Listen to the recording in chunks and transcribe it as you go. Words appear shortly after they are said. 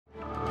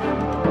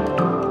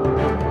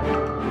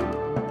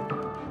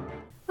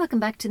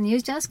Welcome back to the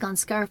News Desk on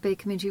Scarf Bay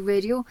Community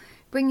Radio,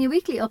 bringing you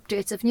weekly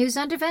updates of news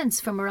and events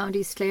from around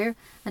East Clare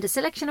and a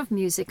selection of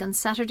music on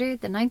Saturday,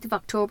 the 9th of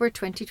October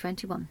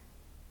 2021.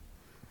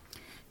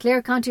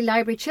 Clare County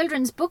Library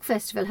Children's Book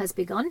Festival has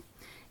begun.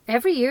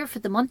 Every year for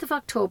the month of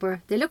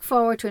October, they look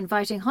forward to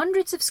inviting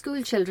hundreds of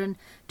school children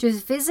to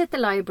visit the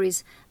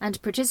libraries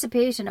and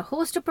participate in a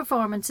host of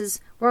performances,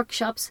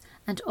 workshops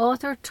and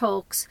author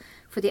talks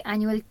for the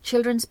annual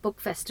Children's Book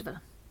Festival.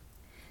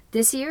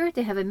 This year,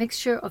 they have a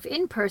mixture of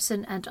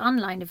in-person and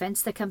online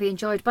events that can be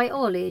enjoyed by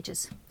all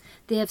ages.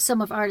 They have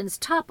some of Ireland's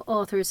top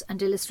authors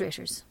and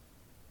illustrators.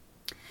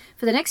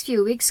 For the next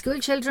few weeks, school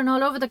children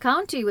all over the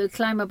county will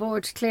climb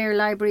aboard Clare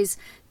Library's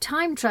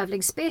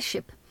time-travelling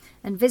spaceship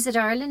and visit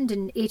Ireland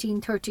in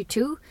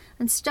 1832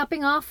 and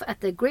stopping off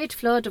at the Great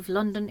Flood of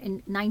London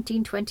in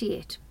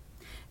 1928.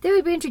 They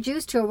will be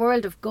introduced to a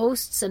world of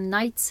ghosts and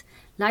knights,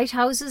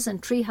 lighthouses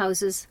and tree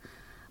houses,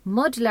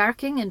 mud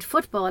larking and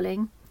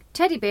footballing,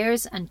 teddy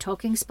bears and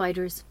talking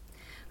spiders.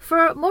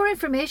 For more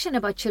information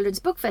about Children's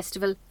Book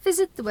Festival,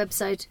 visit the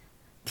website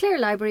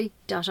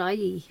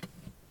clarelibrary.ie.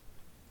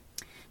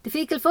 The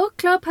Fecal Folk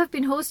Club have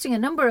been hosting a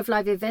number of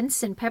live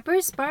events in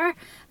Peppers Bar,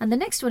 and the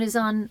next one is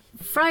on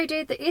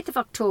Friday the 8th of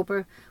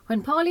October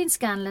when Pauline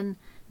Scanlon,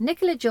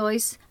 Nicola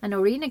Joyce and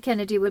Orina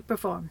Kennedy will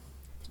perform.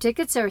 The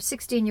tickets are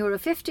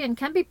 €16.50 and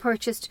can be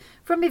purchased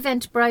from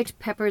Eventbrite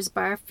Peppers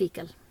Bar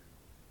Fecal.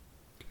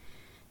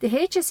 The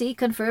HSE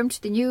confirmed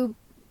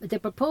the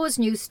proposed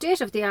new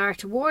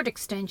state-of-the-art ward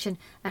extension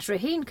at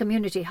Raheen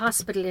Community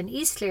Hospital in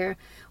East Clare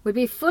will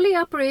be fully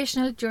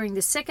operational during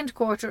the second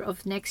quarter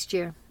of next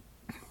year.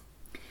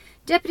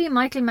 Deputy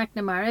Michael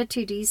McNamara,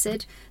 TD,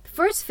 said the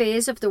first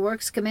phase of the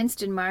works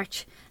commenced in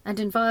March and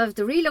involved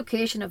the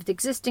relocation of the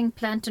existing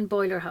plant and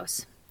boiler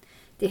house.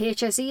 The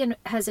HSE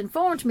has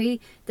informed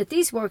me that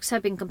these works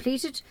have been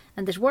completed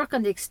and that work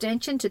on the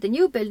extension to the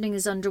new building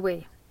is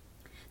underway.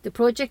 The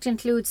project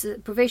includes the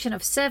provision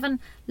of 7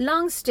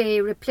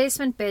 long-stay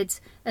replacement beds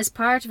as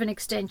part of an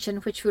extension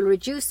which will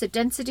reduce the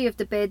density of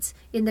the beds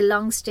in the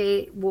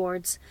long-stay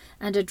wards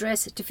and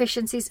address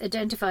deficiencies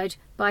identified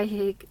by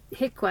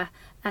HIQA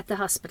at the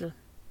hospital.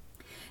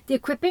 The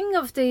equipping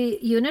of the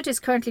unit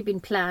is currently being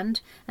planned,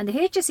 and the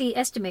HSE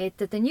estimate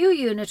that the new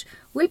unit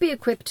will be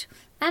equipped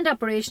and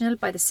operational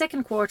by the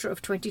second quarter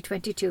of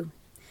 2022.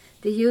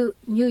 The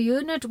new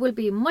unit will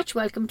be much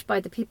welcomed by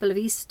the people of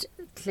East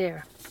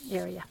Clare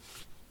area.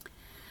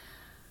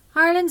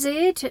 Women's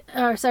Aid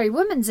are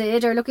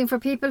looking for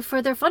people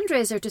for their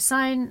fundraiser to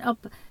sign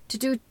up to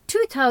do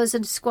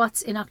 2,000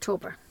 squats in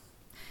October.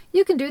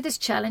 You can do this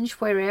challenge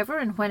wherever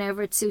and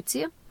whenever it suits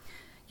you.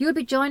 You'll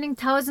be joining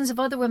thousands of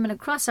other women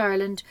across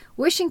Ireland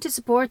wishing to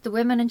support the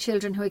women and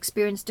children who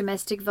experience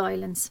domestic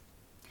violence.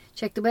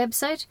 Check the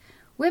website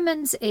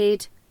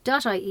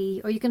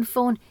womensaid.ie or you can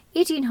phone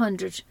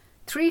 1800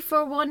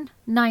 341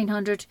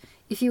 900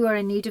 if you are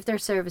in need of their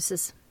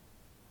services.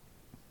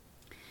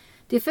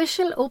 The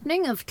official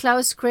opening of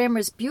Klaus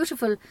Kramer's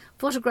beautiful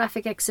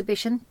photographic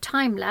exhibition,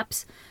 Time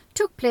Lapse,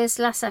 took place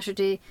last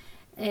Saturday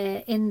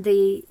in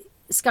the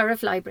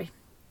Scariff Library.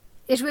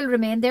 It will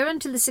remain there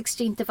until the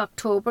 16th of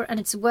October and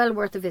it's well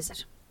worth a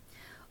visit.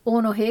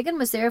 Owen O'Hagan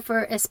was there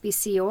for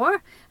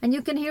SBCR and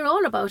you can hear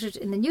all about it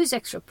in the News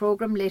Extra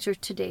programme later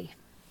today.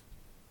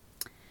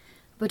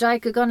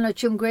 Bodyke Gunla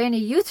Chumgrani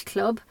Youth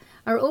Club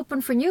are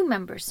open for new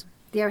members.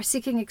 They are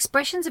seeking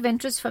expressions of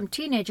interest from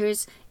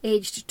teenagers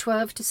aged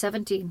 12 to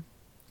 17.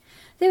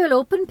 They will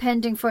open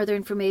pending further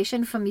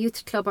information from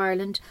Youth Club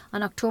Ireland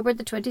on October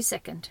the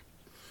 22nd.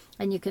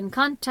 And you can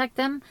contact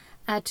them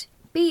at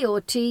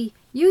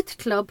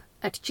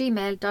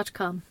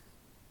botyouthclub@gmail.com.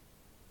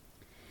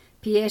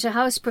 Pieta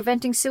House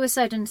Preventing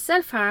Suicide and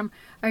Self-Harm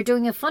are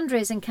doing a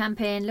fundraising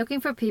campaign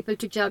looking for people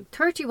to jog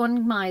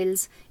 31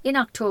 miles in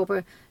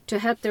October to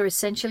help their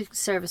essential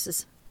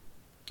services.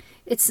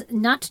 It's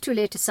not too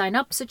late to sign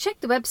up, so check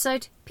the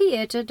website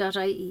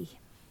pieta.ie.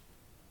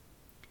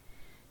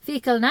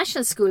 Fecal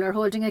National School are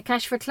holding a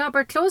Cash for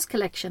Clobber clothes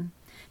collection.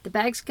 The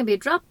bags can be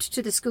dropped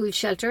to the school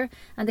shelter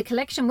and the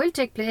collection will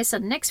take place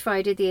on next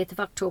Friday, the 8th of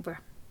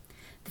October.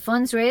 The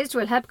funds raised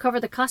will help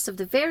cover the cost of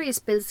the various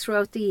bills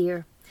throughout the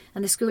year,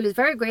 and the school is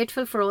very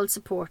grateful for all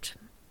support.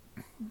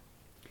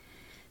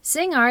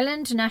 Sing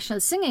Ireland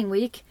National Singing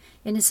Week,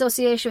 in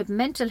association with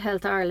Mental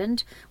Health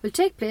Ireland, will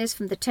take place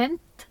from the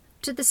 10th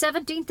to the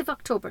 17th of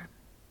October.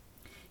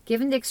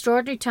 Given the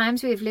extraordinary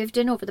times we have lived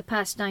in over the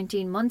past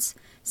 19 months,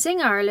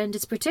 Sing Ireland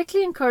is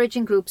particularly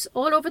encouraging groups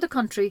all over the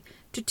country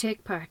to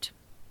take part.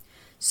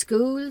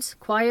 Schools,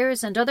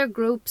 choirs and other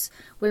groups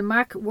will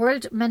mark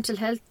World Mental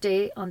Health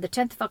Day on the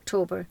 10th of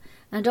October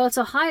and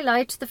also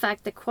highlight the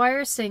fact that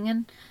choir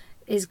singing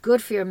is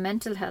good for your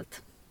mental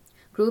health.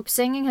 Group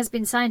singing has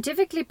been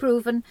scientifically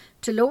proven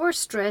to lower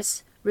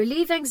stress,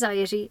 relieve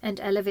anxiety and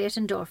elevate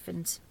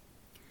endorphins.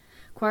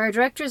 Choir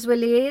directors will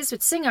liaise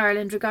with Sing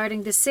Ireland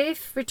regarding the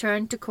safe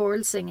return to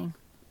choral singing.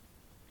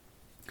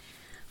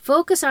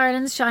 Focus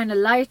Ireland's Shine a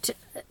Light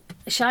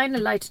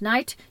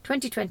Night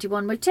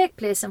 2021 will take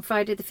place on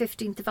Friday the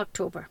 15th of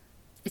October.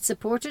 It's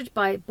supported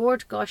by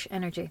Bord Gosh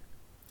Energy.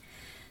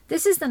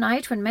 This is the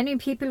night when many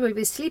people will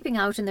be sleeping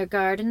out in their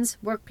gardens,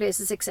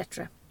 workplaces,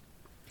 etc.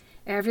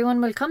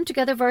 Everyone will come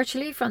together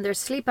virtually from their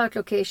sleep out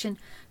location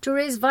to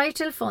raise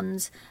vital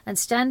funds and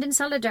stand in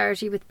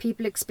solidarity with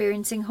people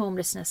experiencing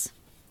homelessness.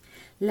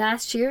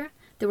 Last year,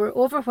 they were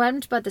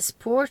overwhelmed by the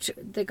support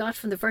they got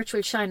from the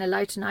virtual Shine a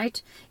Light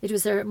night. It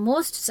was their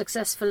most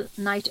successful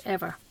night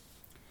ever.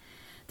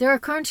 There are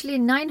currently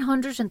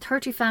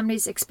 930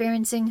 families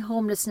experiencing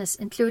homelessness,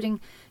 including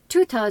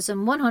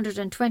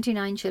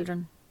 2,129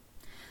 children.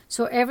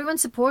 So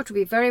everyone's support will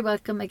be very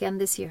welcome again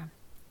this year.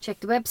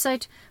 Check the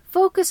website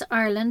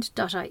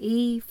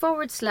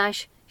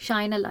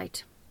focusireland.ie/Shine a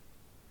Light.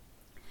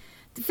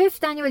 The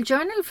 5th annual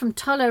journal from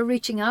Tulla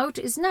Reaching Out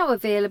is now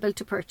available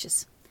to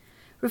purchase.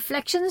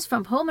 Reflections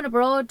from Home and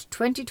Abroad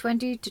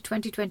 2020 to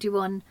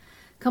 2021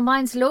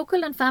 combines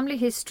local and family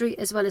history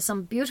as well as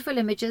some beautiful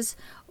images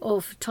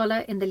of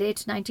Tulla in the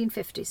late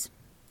 1950s.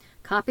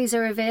 Copies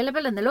are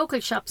available in the local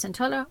shops in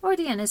Tulla or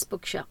the Ennis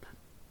Bookshop.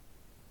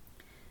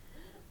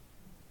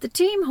 The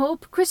Team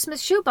Hope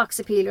Christmas Shoebox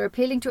Appeal are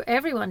appealing to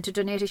everyone to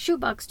donate a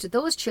shoebox to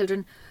those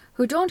children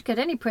who don't get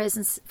any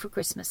presents for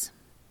Christmas.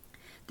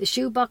 The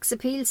Shoebox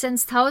Appeal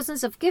sends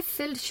thousands of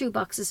gift-filled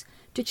shoeboxes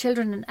to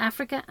children in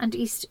Africa and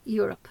East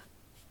Europe.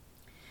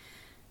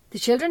 The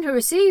children who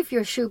receive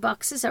your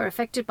shoeboxes are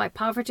affected by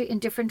poverty in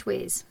different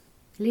ways.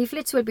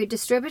 Leaflets will be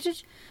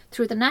distributed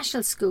through the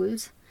national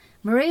schools.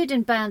 Mairead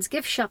in Band's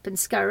gift shop in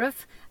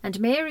Scariff and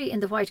Mary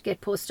in the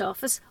Whitegate Post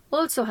Office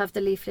also have the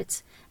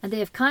leaflets, and they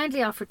have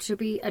kindly offered to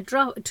be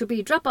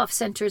drop-off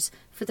centres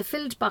for the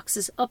filled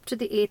boxes up to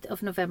the 8th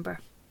of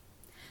November.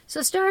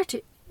 So start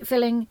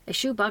filling a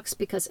shoebox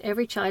because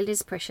every child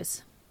is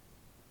precious.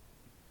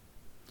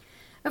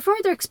 A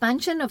further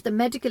expansion of the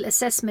Medical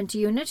Assessment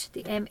Unit,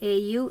 the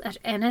MAU, at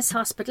Ennis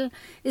Hospital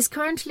is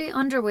currently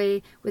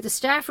underway with the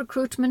staff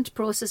recruitment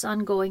process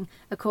ongoing,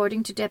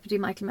 according to Deputy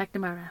Michael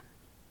McNamara.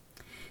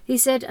 He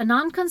said a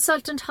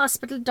non-consultant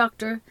hospital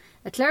doctor,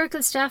 a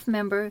clerical staff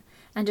member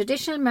and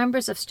additional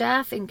members of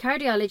staff in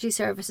cardiology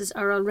services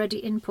are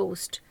already in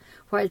post,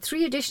 while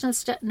 3 additional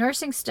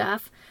nursing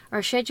staff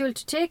are scheduled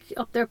to take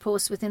up their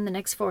posts within the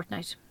next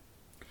fortnight.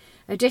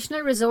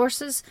 Additional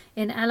resources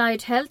in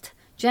allied health,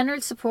 general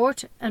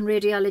support and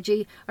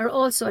radiology are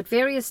also at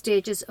various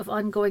stages of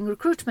ongoing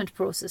recruitment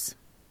process.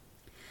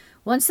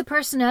 Once the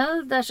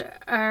personnel that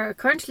are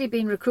currently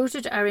being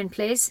recruited are in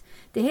place,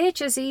 the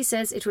HSE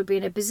says it will be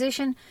in a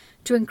position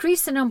to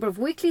increase the number of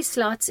weekly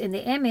slots in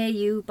the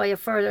MAU by a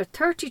further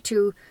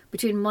 32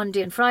 between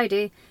Monday and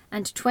Friday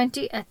and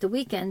 20 at the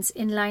weekends,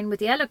 in line with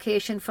the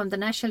allocation from the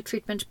National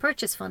Treatment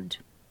Purchase Fund.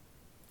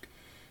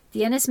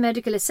 The Ennis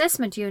Medical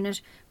Assessment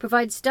Unit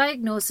provides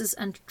diagnosis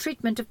and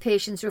treatment of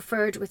patients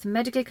referred with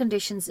medical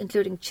conditions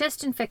including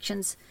chest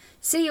infections,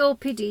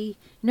 COPD,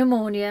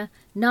 pneumonia,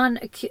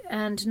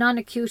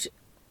 non-acute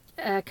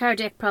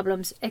cardiac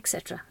problems,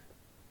 etc.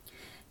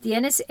 The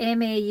Ennis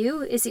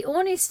MAU is the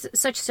only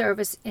such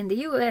service in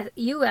the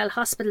UL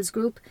Hospitals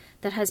Group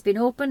that has been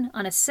open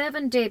on a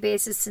 7-day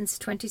basis since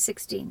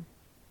 2016.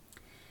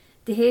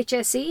 The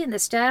HSE and the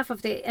staff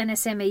of the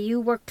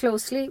NSMAU work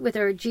closely with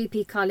our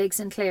GP colleagues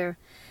in Clare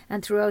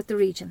and throughout the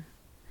region.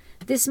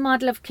 This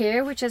model of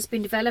care, which has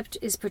been developed,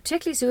 is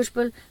particularly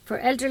suitable for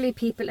elderly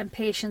people and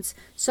patients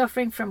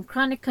suffering from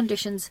chronic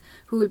conditions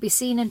who will be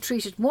seen and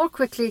treated more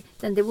quickly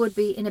than they would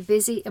be in a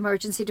busy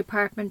emergency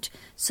department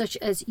such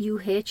as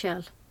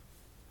UHL.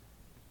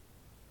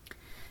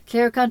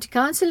 Clare County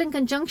Council, in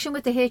conjunction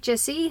with the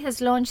HSE, has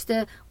launched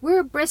the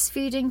We're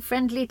Breastfeeding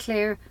Friendly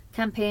Clare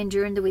campaign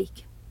during the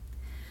week.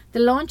 The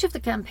launch of the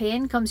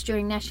campaign comes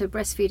during National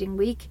Breastfeeding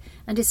Week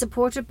and is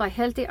supported by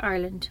Healthy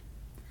Ireland.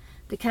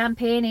 The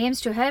campaign aims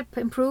to help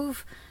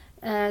improve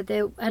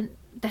the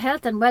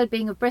health and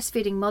well-being of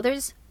breastfeeding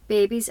mothers,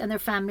 babies and their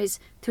families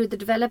through the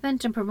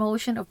development and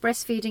promotion of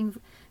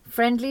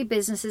breastfeeding-friendly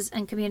businesses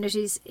and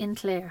communities in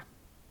Clare.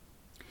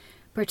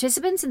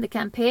 Participants in the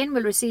campaign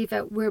will receive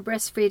a We're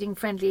Breastfeeding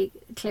Friendly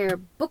Clare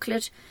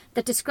booklet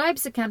that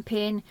describes the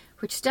campaign,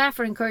 which staff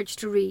are encouraged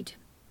to read.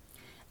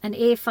 An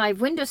A5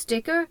 window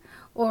sticker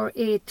or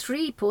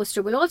A3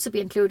 poster will also be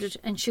included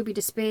and should be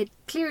displayed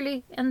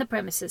clearly in the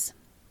premises.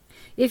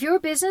 If your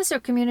business or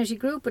community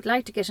group would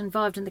like to get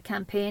involved in the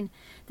campaign,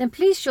 then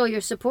please show your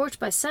support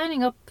by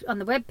signing up on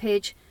the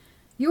webpage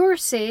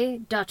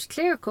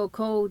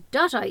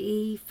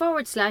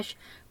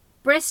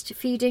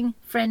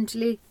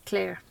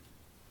yoursay.clarecoco.ie/breastfeeding-friendly-Clare.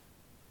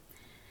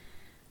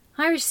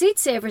 Irish Seed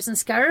Savers in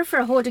Scariff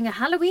are holding a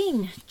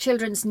Halloween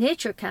children's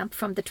nature camp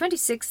from the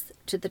 26th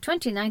to the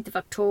 29th of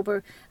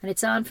October, and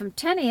it's on from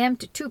 10 a.m.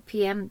 to 2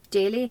 p.m.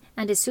 daily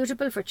and is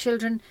suitable for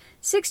children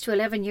 6 to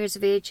 11 years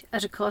of age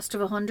at a cost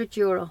of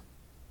 €100.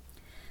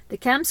 The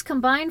camps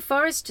combine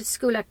forest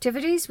school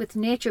activities with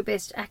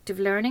nature-based active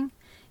learning,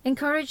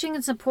 encouraging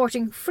and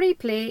supporting free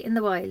play in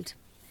the wild.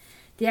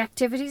 The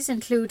activities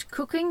include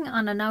cooking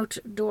on an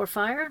outdoor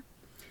fire,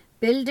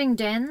 building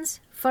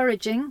dens,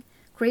 foraging,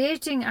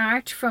 creating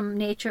art from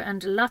nature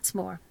and lots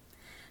more.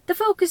 The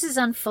focus is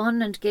on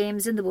fun and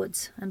games in the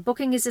woods, and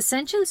booking is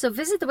essential, so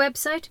visit the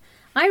website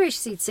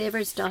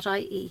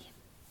irishseedsavers.ie.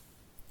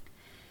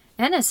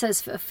 Ennis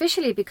has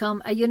officially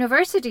become a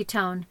university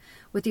town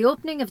with the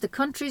opening of the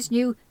country's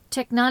new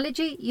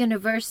Technology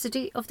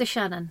University of the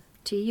Shannon,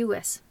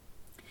 TUS.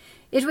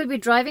 It will be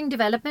driving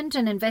development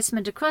and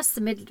investment across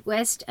the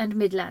Midwest and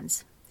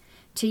Midlands.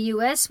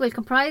 TUS will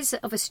comprise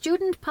of a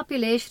student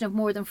population of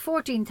more than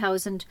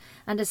 14,000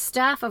 and a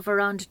staff of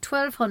around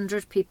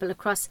 1,200 people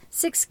across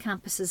 6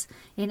 campuses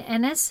in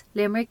Ennis,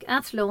 Limerick,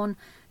 Athlone,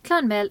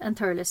 Clonmel and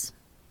Thurles.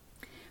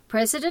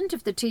 President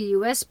of the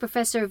TUS,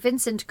 Professor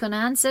Vincent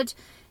Conan, said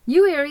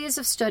new areas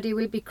of study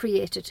will be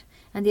created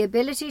and the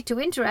ability to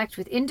interact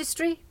with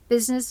industry,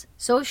 business,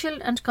 social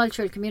and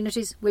cultural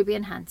communities will be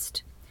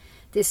enhanced.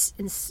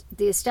 The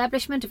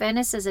establishment of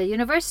Ennis as a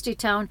university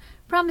town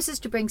promises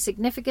to bring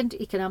significant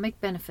economic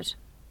benefit.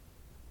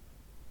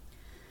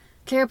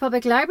 Clare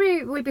Public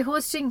Library will be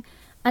hosting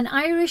an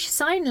Irish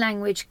Sign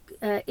Language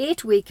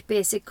 8-week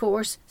basic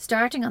course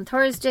starting on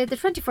Thursday the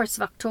 21st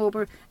of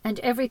October and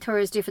every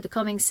Thursday for the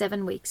coming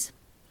 7 weeks.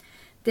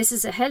 This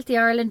is a Healthy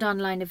Ireland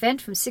online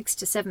event from 6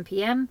 to 7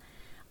 p.m.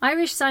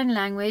 Irish Sign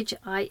Language,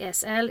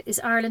 ISL, is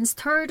Ireland's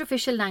 3rd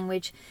official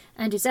language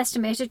and is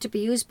estimated to be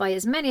used by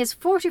as many as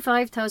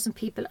 45,000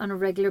 people on a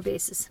regular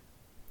basis.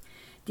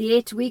 The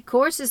 8-week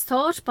course is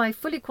taught by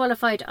fully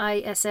qualified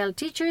ISL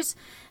teachers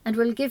and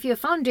will give you a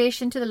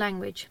foundation to the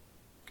language.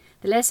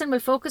 The lesson will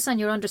focus on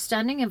your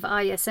understanding of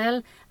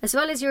ISL as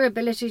well as your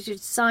ability to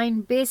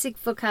sign basic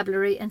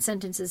vocabulary and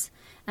sentences,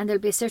 and there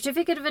will be a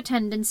certificate of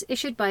attendance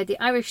issued by the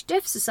Irish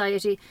Deaf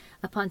Society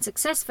upon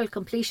successful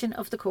completion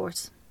of the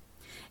course.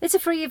 It's a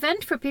free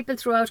event for people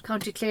throughout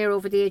County Clare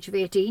over the age of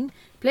 18.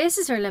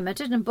 Places are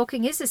limited and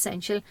booking is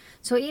essential,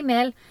 so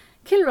email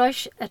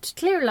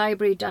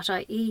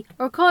kilrush@clarelibrary.ie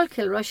or call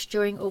Kilrush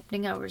during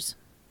opening hours.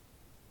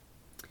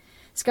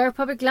 Scar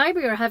Public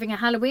Library are having a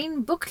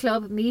Halloween book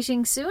club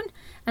meeting soon,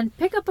 and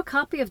pick up a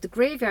copy of The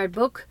Graveyard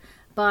Book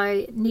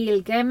by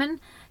Neil Gaiman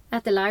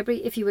at the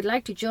library if you would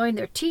like to join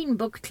their teen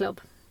book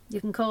club. You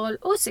can call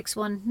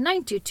 061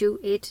 922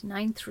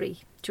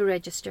 893 to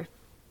register.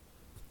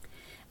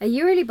 A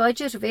yearly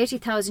budget of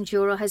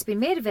 €80,000 has been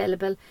made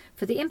available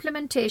for the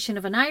implementation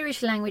of an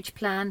Irish language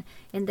plan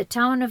in the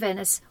town of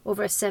Ennis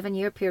over a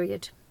 7-year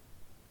period.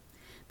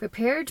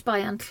 Prepared by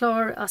An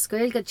Clár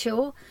Oscailga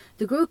Cho,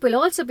 the group will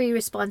also be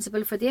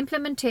responsible for the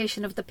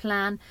implementation of the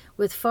plan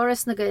with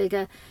Forras na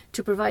Gaeilge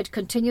to provide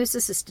continuous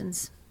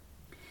assistance.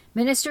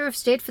 Minister of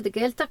State for the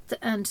Gaeltacht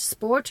and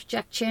Sport,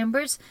 Jack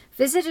Chambers,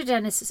 visited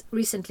Ennis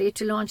recently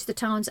to launch the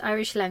town's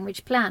Irish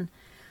language plan.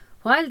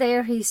 While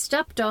there, he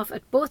stopped off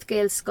at both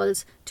Gael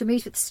schools to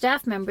meet with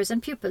staff members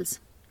and pupils.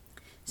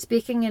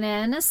 Speaking in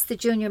Ennis, the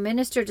junior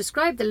minister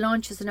described the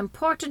launch as an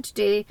important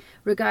day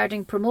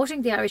regarding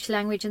promoting the Irish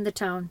language in the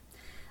town.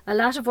 A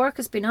lot of work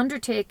has been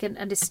undertaken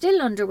and is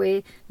still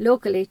underway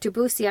locally to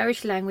boost the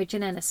Irish language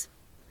in Ennis.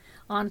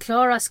 An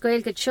Clár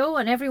Oscailga Cho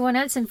and everyone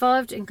else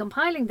involved in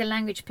compiling the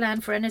language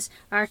plan for Ennis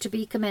are to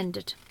be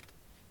commended.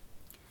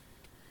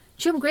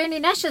 Tuamgraney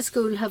National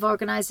School have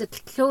organised a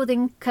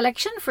clothing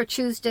collection for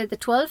Tuesday the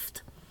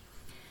 12th.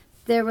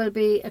 There will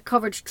be a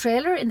covered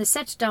trailer in the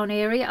set-down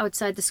area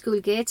outside the school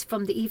gates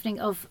from the evening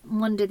of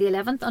Monday the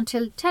 11th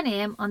until 10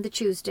 a.m. on the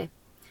Tuesday.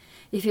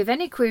 If you have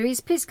any queries,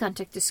 please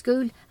contact the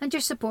school and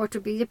your support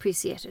would be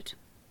appreciated.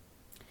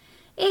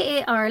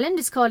 AA Ireland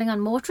is calling on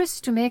motorists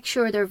to make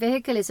sure their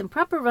vehicle is in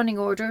proper running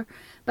order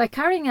by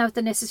carrying out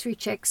the necessary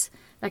checks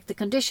like the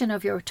condition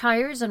of your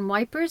tyres and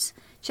wipers,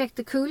 check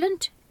the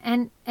coolant,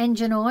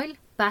 engine oil,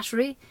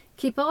 battery,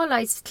 keep all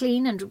lights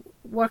clean and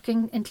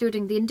working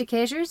including the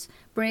indicators,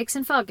 brakes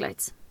and fog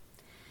lights.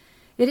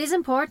 It is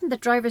important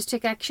that drivers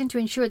take action to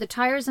ensure the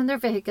tyres on their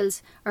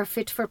vehicles are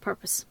fit for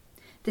purpose.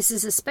 This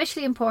is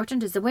especially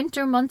important as the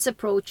winter months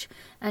approach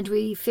and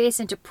we face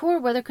into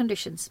poor weather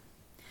conditions.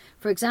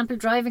 For example,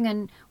 driving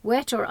in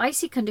wet or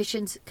icy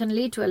conditions can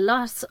lead to a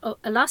loss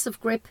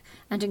of grip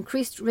and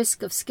increased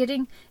risk of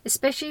skidding,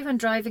 especially when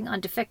driving on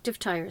defective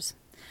tyres.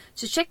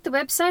 So check the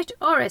website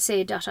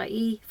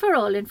rsa.ie for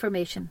all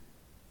information.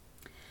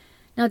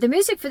 Now the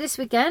music for this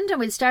weekend, and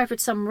we'll start with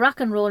some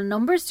rock and roll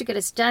numbers to get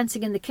us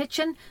dancing in the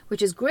kitchen,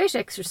 which is great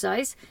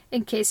exercise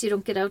in case you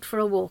don't get out for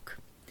a walk.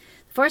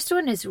 The first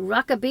one is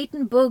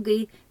Rock-a-Beatin'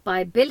 Boogie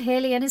by Bill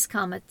Haley and his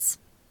Comets.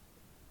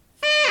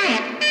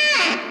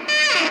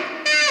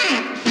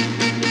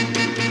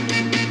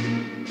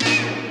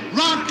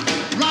 Rock,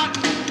 rock,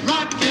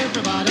 rock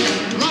everybody.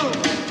 Roll,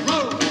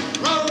 roll,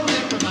 roll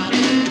everybody.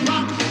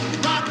 Rock,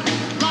 rock,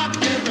 rock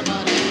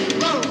everybody.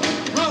 Roll,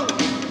 roll,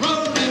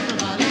 roll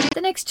everybody. The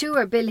next two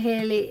are Bill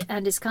Haley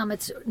and his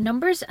Comets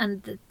numbers,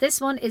 and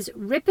this one is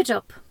Rip It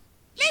Up.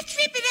 Let's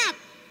rip it up.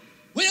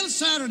 Well,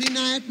 Saturday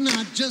night and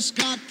I just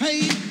got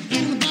paid.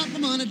 All about the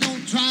money,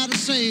 don't try to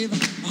save.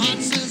 My heart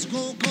says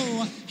go,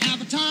 go,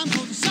 have a time.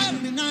 Cause it's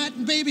Saturday night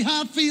and baby,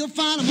 I feel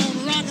fine. I'm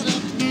gonna rock it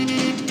up.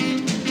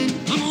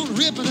 I'm gonna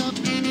rip it up.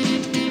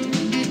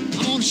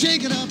 I'm gonna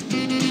shake it up.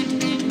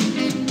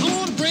 I'm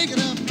gonna break it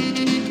up.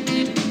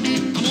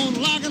 I'm gonna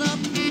lock it up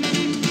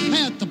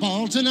at the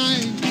ball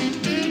tonight.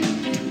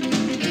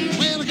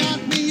 Well, I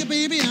got me a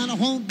baby and I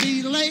won't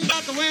be late.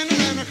 Got the window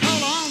and I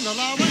call on the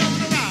law. We're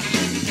gonna rock.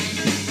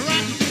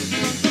 Rock,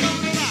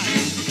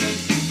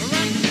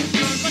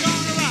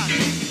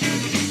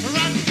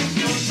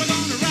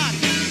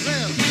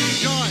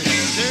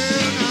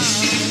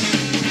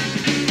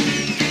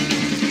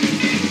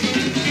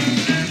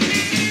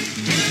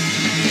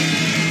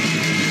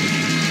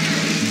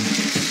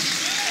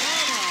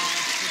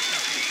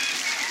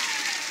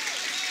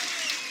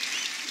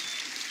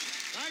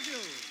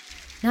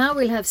 Now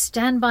we'll have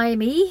Stand By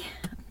Me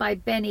by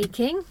Benny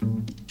King.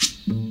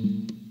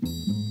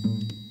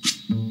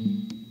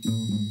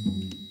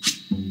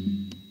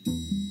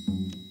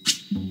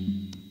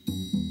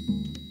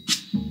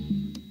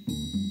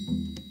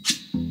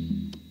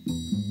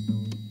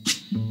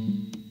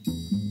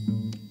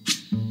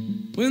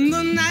 When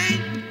the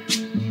night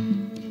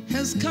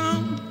has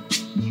come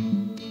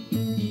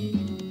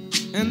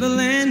and the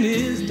land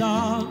is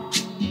dark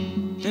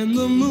and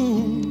the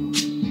moon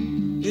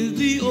is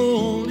the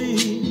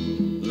only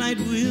light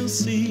we'll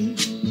see.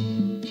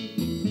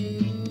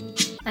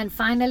 And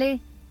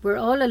finally, We're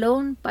All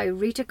Alone by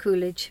Rita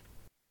Coolidge.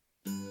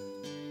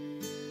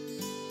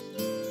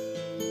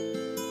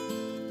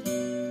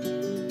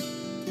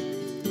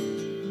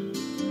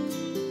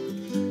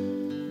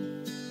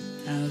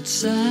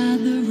 Outside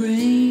the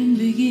rain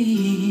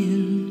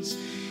begins,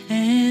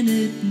 and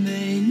it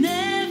may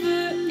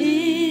never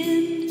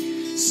end.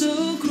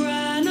 So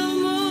cry no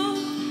more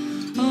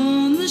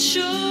on the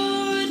shore.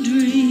 A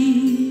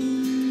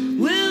dream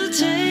will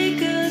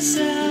take us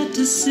out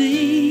to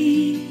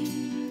sea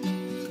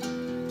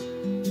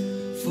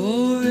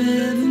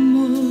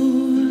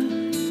forevermore,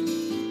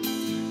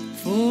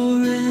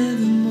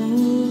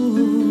 forevermore.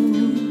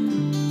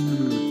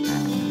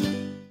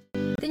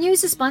 The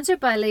news is sponsored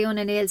by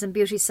Leona Nails and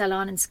Beauty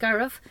Salon in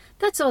Scariff.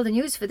 That's all the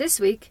news for this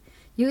week.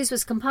 News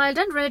was compiled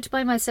and read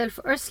by myself,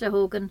 Ursula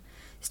Hogan.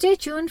 Stay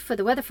tuned for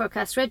the weather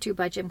forecast read to you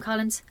by Jim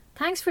Collins.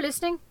 Thanks for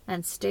listening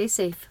and stay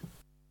safe.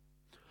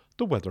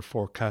 The weather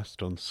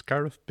forecast on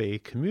Scariff Bay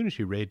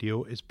Community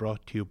Radio is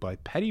brought to you by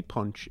Paddy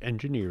Punch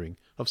Engineering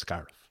of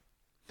Scariff.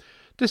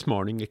 This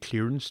morning, a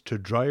clearance to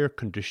drier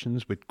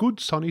conditions with good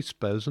sunny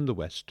spells in the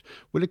west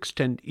will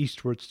extend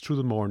eastwards through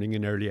the morning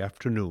and early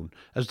afternoon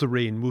as the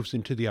rain moves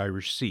into the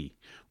Irish Sea,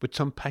 with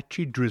some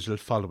patchy drizzle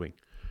following.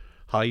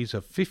 Highs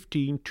of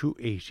 15 to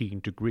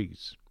 18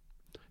 degrees.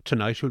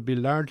 Tonight will be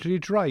largely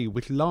dry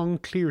with long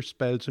clear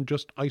spells and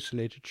just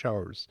isolated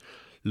showers.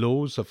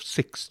 Lows of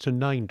 6 to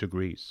 9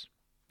 degrees.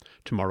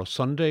 Tomorrow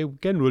Sunday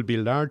again will be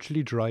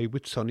largely dry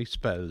with sunny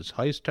spells.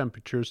 Highest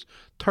temperatures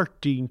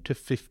 13 to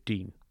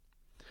 15.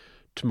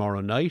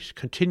 Tomorrow night,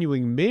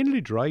 continuing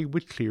mainly dry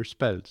with clear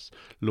spells.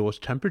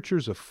 Lowest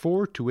temperatures of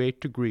 4 to 8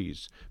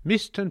 degrees.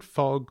 Mist and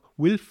fog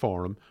will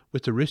form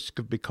with the risk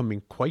of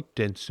becoming quite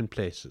dense in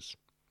places.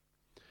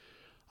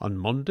 On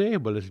Monday,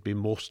 well, it'll be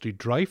mostly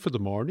dry for the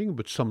morning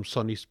with some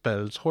sunny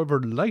spells. However,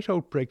 light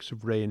outbreaks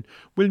of rain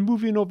will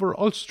move in over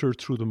Ulster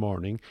through the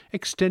morning,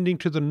 extending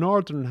to the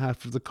northern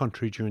half of the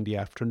country during the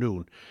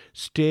afternoon,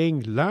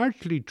 staying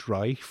largely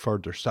dry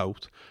further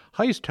south.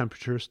 Highest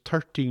temperatures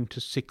 13 to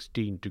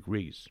 16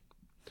 degrees.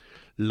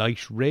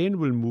 Light rain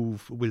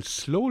will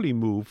slowly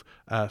move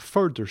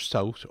further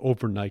south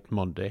overnight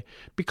Monday,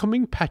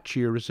 becoming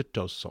patchier as it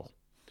does so.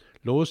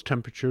 Lowest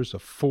temperatures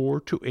of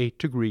 4 to 8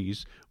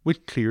 degrees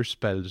with clear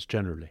spells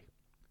generally.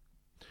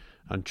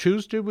 On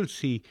Tuesday we'll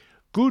see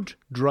good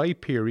dry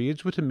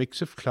periods with a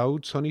mix of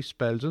cloud, sunny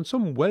spells and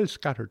some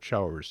well-scattered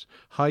showers.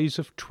 Highs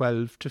of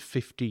 12 to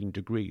 15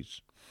 degrees.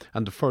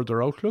 And the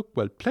further outlook,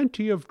 well,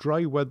 plenty of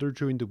dry weather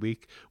during the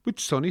week with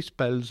sunny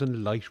spells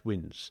and light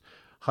winds.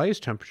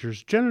 Highest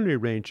temperatures generally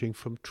ranging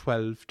from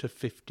 12 to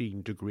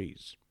 15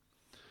 degrees.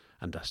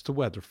 And that's the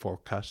weather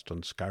forecast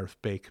on Scariff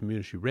Bay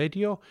Community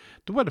Radio.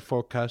 The weather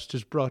forecast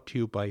is brought to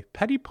you by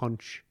Paddy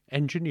Punch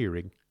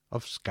Engineering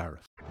of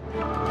Scariff.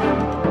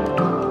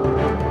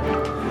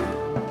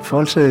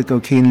 Fáilte go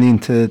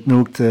cínlínta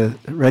nuacht de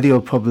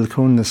radio pobl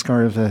cún na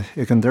Scariff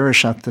ag an deire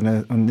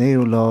seachtaine an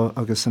 9 lá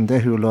agus an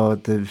 10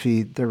 lá de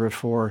bhí deire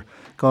fór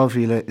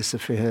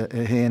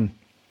 2021.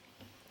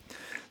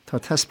 Tá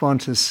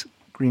testbántas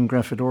Green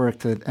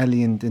Graphidóireachta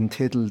Elian den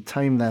tidal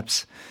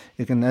timelapse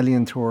ag an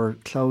Elian tóir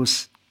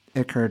Klaus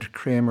Eckhard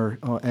Kramer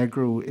á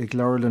agrú ag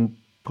leirlan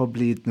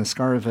poblíd na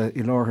Scarve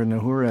I láthair na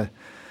huaire.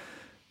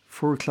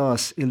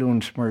 Fuairclás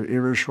ilúnt mar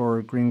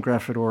iiriseoir Green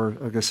Graphidóir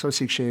agus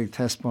sosigh sé ag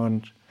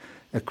testbán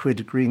a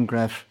cuid Green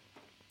Graph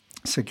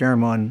sa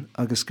Gearmáin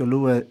agus go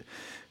luath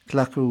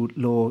glacu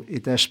lo I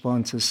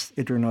deispántas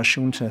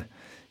idirnáisiúnta.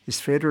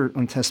 Is féidir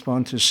an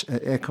testbántas a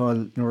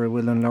eáil nuair a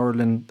bhfuil an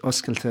leirlan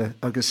oscailte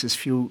agus is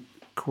fiú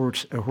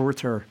cuairt a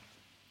thuirtear.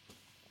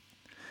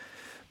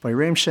 Ba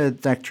réimse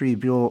deachtarí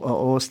beo a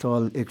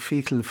óstáil ag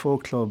Fecal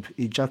Folk Club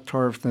I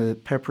deachtarmh na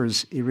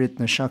Peppers I rid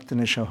na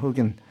seachtaine se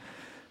thugan.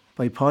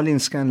 Ba Pauline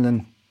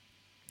Scanlon,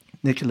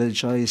 Nicola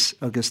Joyce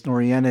agus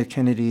Noriana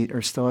Kennedy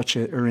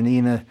státe ar an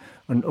ine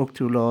an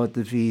 8 lá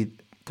de bhí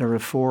deire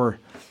fór.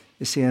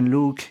 Is é an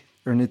lúg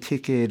ar na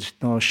ticéad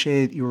ná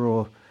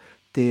 €6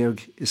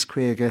 déag is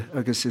cuige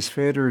agus is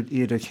féidir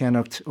iad a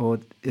cheannacht ó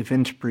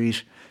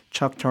Eventbrite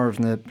teachtarmh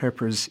na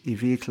Peppers I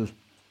Fecal.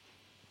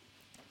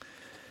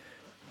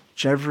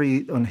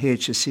 Jeffrey an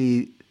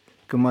HSC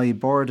go mai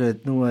barda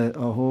nua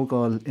a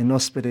hógáil in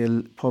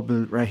ospidéal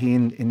pobl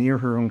rahín in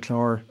iarthar an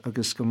clár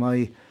agus go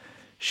mai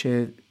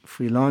sé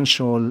faoi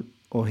lánsеoil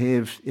ó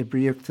thaobh I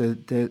bríochta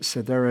de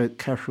sa deire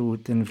ceathrú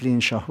den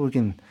bhliain se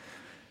thugan.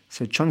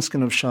 Sa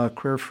tionscanmh seo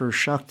cuirfear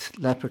 7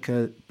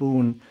 lepacha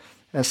bún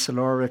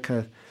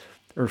esaláracha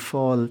ar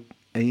fáil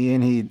a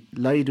dhéanaí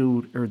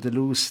laidú de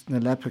lús na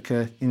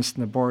lepacha ins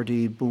na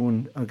bordaí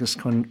bún agus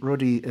chun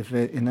rudaí a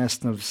bheith in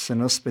easnamh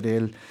san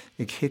ospidéal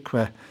ag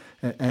hicfa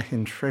a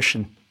echan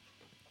freisin.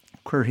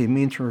 Cuirthaí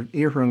míntar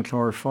iarthar an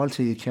chlár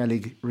fáiltaí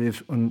cealaigh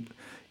ribh an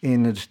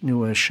éad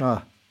nua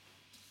seo.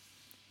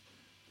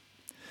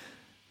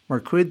 Mar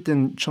cuid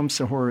den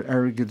chumsathóir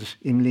airgid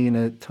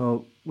imlína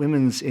tá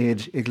Women's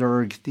Aid ag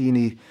lorg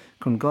daoine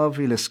chun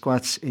 2,000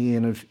 squats a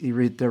dhéanamh I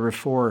rid deire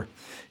fór.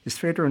 Is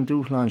féidir an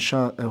dúchláin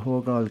seo a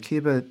thógáil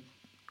cibé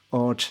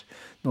áit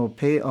nó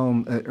pé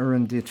am a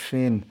uran dit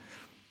féin.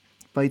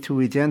 Ba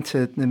tú I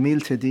déanta na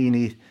mílta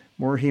daoine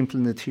mór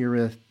himpeall na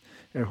tíre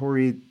a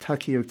thuirí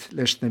takeíocht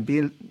leis na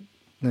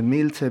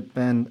mílta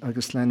ben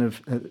agus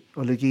lenamh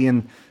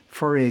olagíon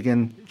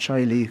foréigen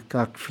teaghlaí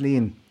gach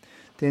flin.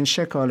 Den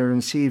seicáil ar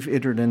an suíomh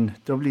idirlinn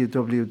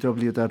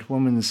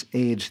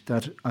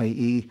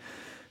www.womensaid.ie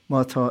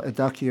má tá a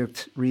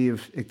dacaíocht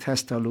riamh ag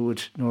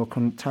testáilúid nó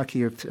chun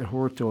tacaíocht a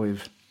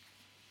thuirtóibh.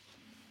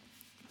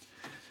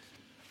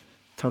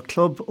 Tá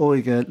club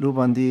óige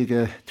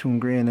Lubandiga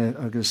Túngréine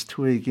agus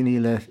Tuaigh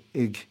Gníle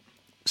ag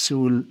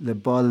súil le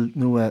ball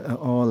nua a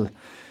fháil.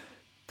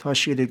 Tá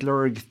siad ag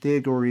lorg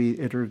déagóirí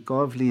idir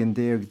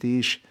 2,010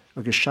 díos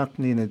agus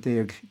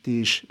 7,010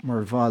 díos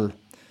mar bhall.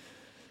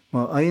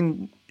 Má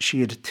aon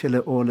siad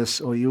tuile ólas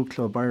ó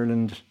U-Club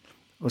Ireland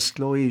os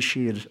glóí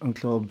siad an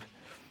club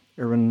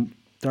ar an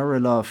dara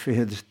lá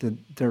fihead de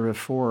deire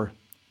fór.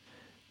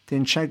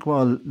 Den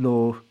teagháil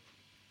lo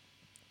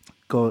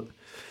go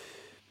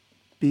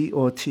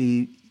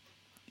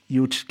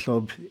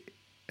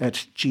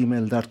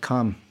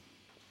botyouthclub@gmail.com.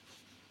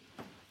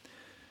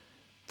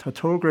 Tá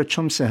tógra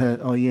chumsathe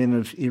á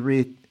dhéanamh I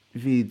réit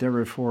bhí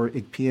deire fór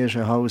ag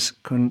Piaget House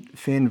chun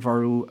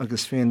féinmharú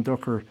agus féin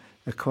dochar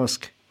a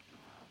cosc.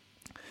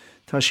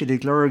 Tá siad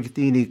ag lorg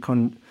daoine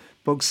chun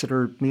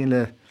bugsadar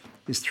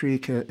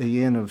 1,030 a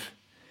dhéanamh.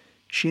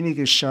 Sinnig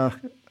is seach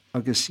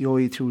agus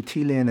jóí tú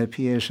tíléana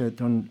Piaget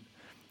don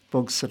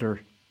bugsadar.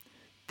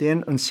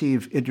 Den an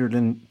suíomh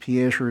idirlinn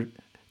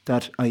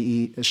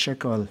Piaget.ie a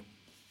seiceáil.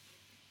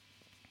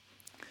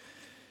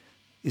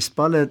 Is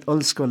baile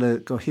ollscoile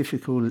go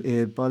hificúil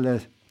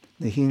baile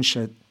na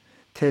hínse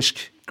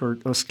teisc gur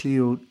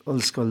oscliú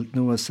ollscoil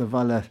nua sa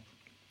bhaile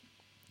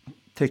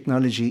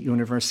Technology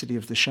University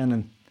of the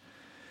Shannon.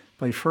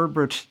 By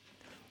Ferbert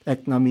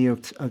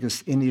eicnamíocht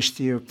agus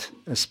inistíocht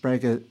a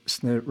spreige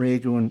sna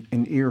réigiún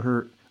in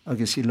iarthar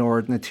agus I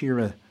lord na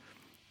tíre.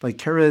 By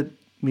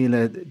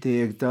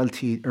 4,010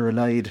 daltaí ar a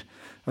laid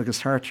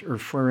agus thart ar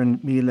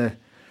 4,000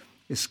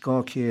 is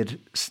 200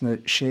 sna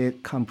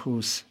 6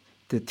 campus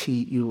de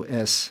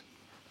TUS.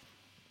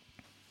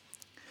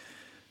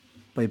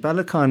 By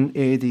Balacán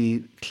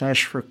éadí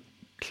Clash for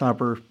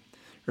Clabber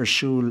ar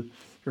siúl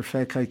ar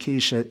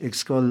feicáicíse ag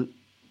scoil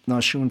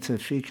náisiúnta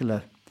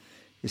fiiciile.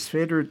 Is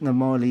féidir na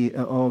málaí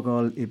a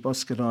ágáil I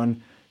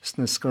boscadán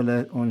sna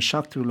scoile ón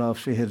 7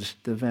 fihead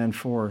de bhean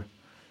fór.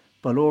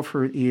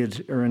 Balófar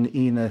iad ar an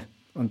ine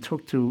an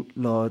 8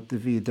 de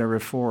bhí deire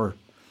fór.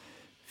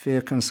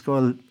 Féach an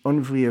scoil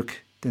unbhuíoch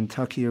den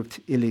tacaíocht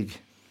illig.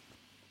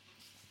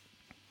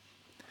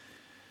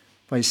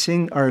 By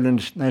Sing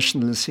Ireland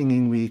National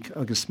Singing Week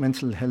agus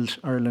Mental Health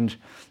Ireland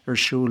ar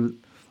siúl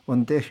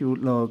ón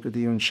 10 go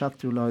dtí an 7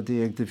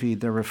 de bhí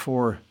deire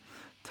fór.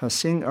 Tá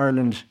Sing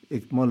Ireland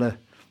ag mulla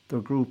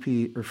do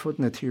grúpaí ar fud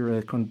na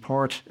tíre chun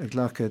páirt a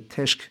ghlacha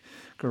teisc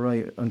go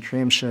raibh an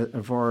tréimse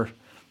a bhar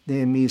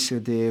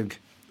 9,010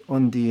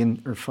 ondíon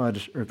ar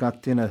fad ar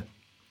gach duine.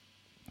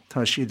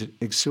 Tá siad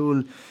ag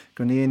súil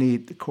go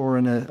ndéanaí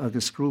córanna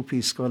agus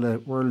grúpaí scoile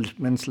World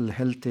Mental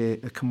Health Day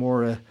a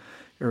Comóra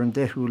ar an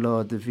 10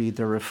 de bhí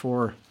deire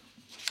fór.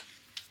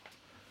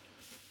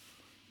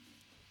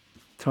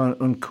 Tá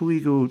an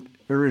 5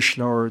 Irish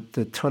leabhar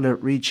de tulla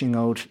Reaching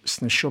Out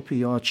sna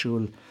siopaí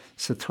áitiúil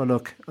sa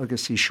tullach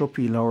agus I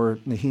siopaí leabhar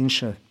na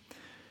hínse.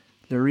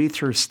 Le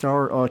rítar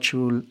star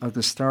áitiúil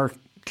agus star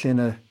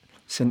cluine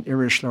san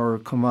Irish leabhar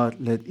cumá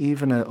le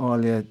íomhanna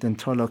áile den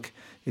tullach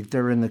ag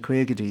deireadh na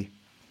Caogadí.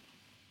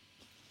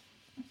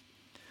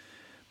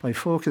 By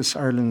Focus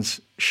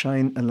Ireland's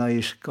Shine a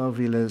Light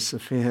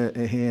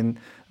 2021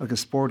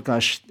 agus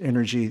Bordgas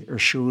Energy ar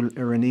siúl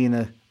ar an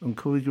ine an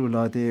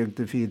 5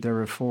 de bhí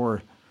deire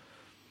fór.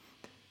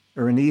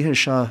 Ar an ihe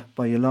seo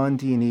ba Iolán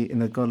daoine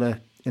ina gula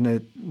ina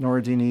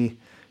nódaoine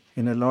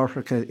ina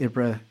láithreacha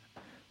ibre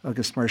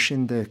agus mar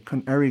sinnde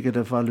chun airgid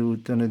a bhailú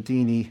donna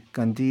daoine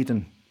gan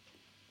dídan.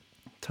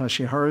 Tá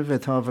sé tharbh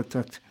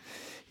tábhachtach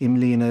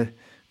imlína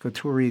go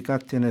túirí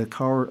gach duine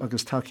cabhar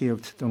agus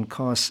tacaíocht don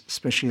cás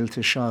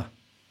speisialta seo.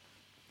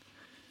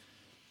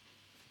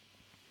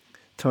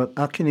 Tá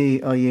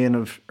acinaí a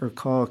dhéanamh ar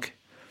cách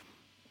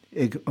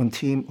ag an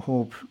Team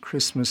Hope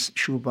Christmas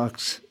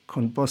shoebox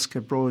chun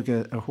bosca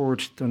bróige a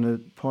thabhairt donna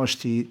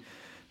páistí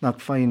nach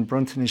féin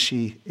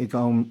brontanisí ag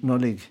am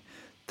nullig.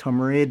 Tá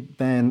mar réad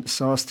ben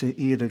sásta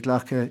iad a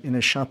ghlacha ina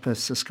seapa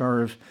sa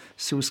scarabh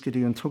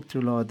súscadí an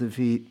 8 de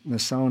bhí na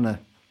saona.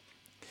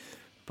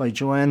 By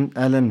Joanne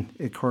Allen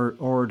ag chur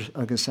ord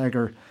agus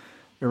agar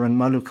ar an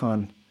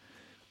Malucán.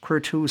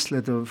 Cuirtús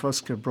le do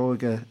bhosca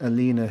bróga a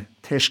lína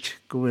teisc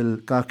go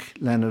bhfuil gach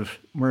leanamh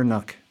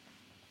murnach.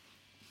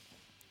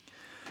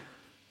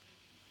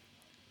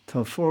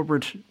 Tá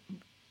fórbert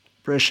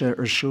breise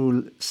ar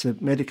siúl sa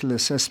Medical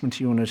Assessment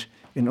Unit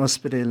in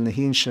Ospedéal na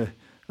Hínse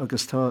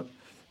agus tá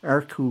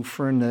arcú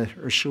fearne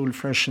ar siúl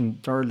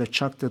freisin dar le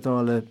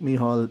teachtadála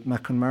Mícheál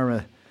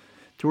McConmara.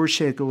 Dúir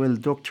sé go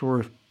bhfuil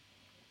Dr.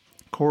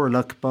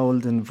 Córlach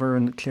Baul den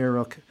Bheireann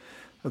Cléireach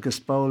agus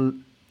Baul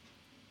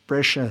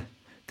breise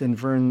den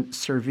Bheireann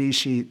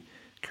Seirbhísí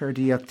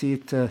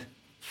Cardiachtaíochta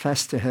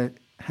feistethe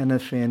hena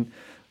féin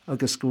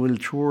agus go bhfuil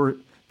túr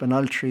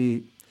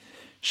banaltrí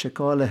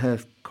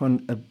seicálathe chun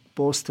a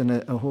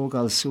bóstanna a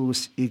thógáil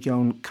suas I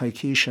gceann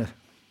caicíse.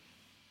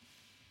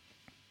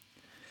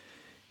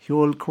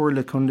 Heol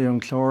Córla chundé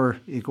an chlár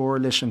I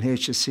gcóir leis an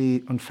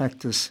HSE an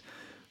feachtas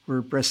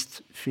were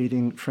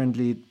breastfeeding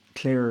friendly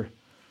Clare.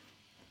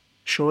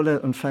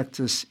 Seola an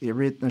feachtas I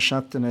réit na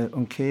seachtainna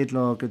an céad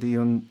lá go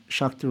dtí an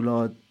seachtú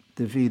lá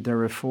de bhí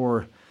dar a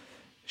fór.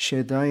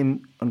 Sé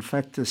daim an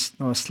feachtas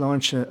ná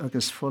sláinte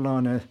agus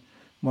folána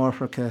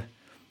márthracha,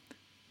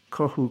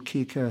 cothú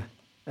cícha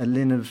a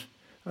linmh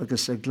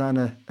agus a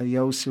glanna a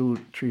jaosú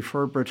trí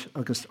forbert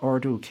agus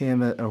ardú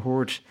céime a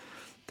thuirt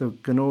do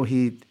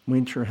gnóthaí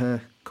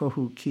muintirthe,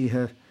 cothú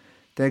cíthe,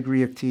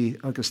 deagriachtaí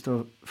agus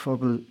do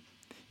phobal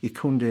I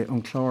cúnde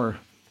an chlár.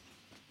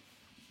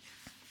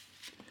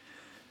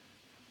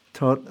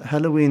 Tá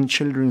Halloween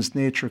Children's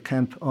Nature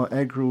Camp á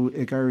eagrú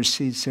ag Irish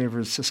Seed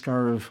Savers sa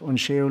Scariff an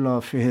 6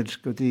 lá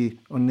fihead go dtí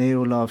an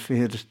 9 lá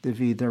fihead de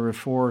bhí dar a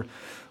fór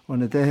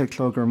an a 10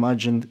 clog ar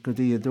maidin go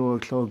dtí a 2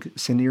 clog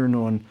san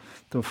Iarnóin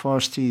do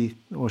fáistí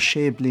ó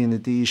 6 bliain a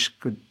díis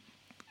go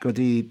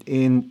dtí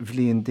 1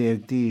 bhliain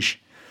 10 díis.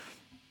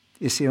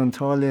 Is é an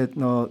tálaid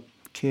ná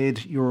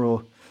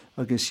 €100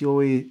 agus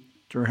joí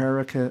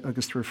Drtheracha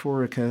agus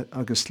Drfóracha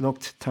agus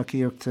lucht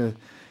takeíochta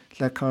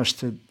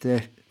lecáiste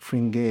de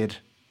fringéad.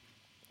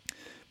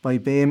 Ba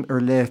béim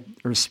ar le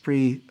ar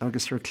sprí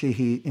agus ar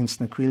cluichí ins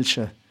na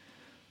cuilse.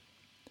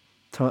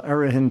 Tá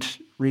arahint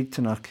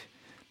rígtanach,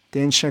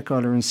 déan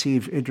seiceáil ar an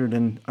siomh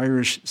idirlinn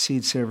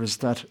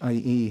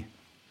irishseedsavers.ie.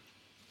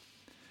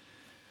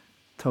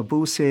 Tá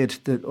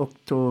búséad de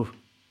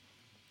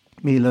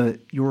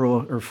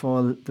 €8,000 ar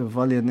fáil de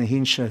bhaile na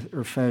hínse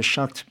ar feadh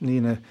 7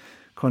 mbliana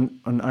chun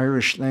an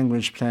Irish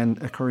Language Plan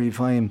a chur I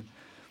bhaim.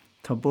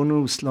 Tá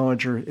bunús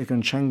láidir ag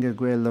an teanga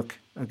Gaelach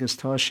agus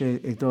tá sé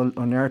ag dul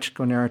an airt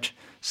go neart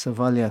sa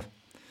bhaile.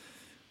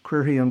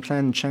 Cuirthaí an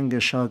plan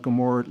teanga seo go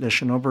mór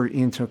leis an obair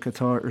ionach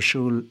atá ar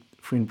siúl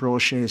faoin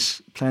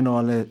bróiséas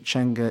pleanála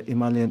teanga I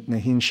mbaile na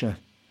hínse.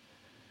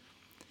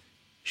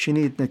 Sin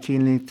iad na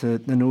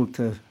cínnlínta na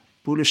nuachta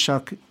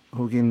búlaisteach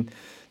thuginn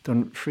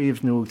don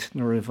phríomhnúcht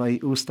nuair a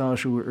bheith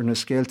ústáisiú ar na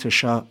scéalta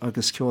seo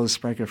agus ceol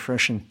spreaga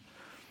freisin.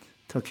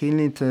 Tá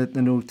cínnlínta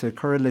na nuachta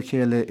cur le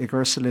chéile ag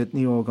Ursula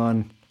ní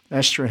ógáin,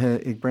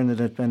 eistrithe ag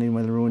Bernadette Benny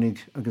Mulrónig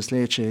agus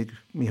léite ag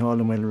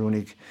Mícheál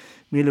Mulrónig.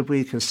 Míle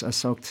buíochas a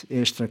socht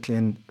éistre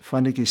clén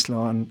Fannaigí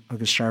Sláán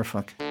agus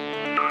Searfach.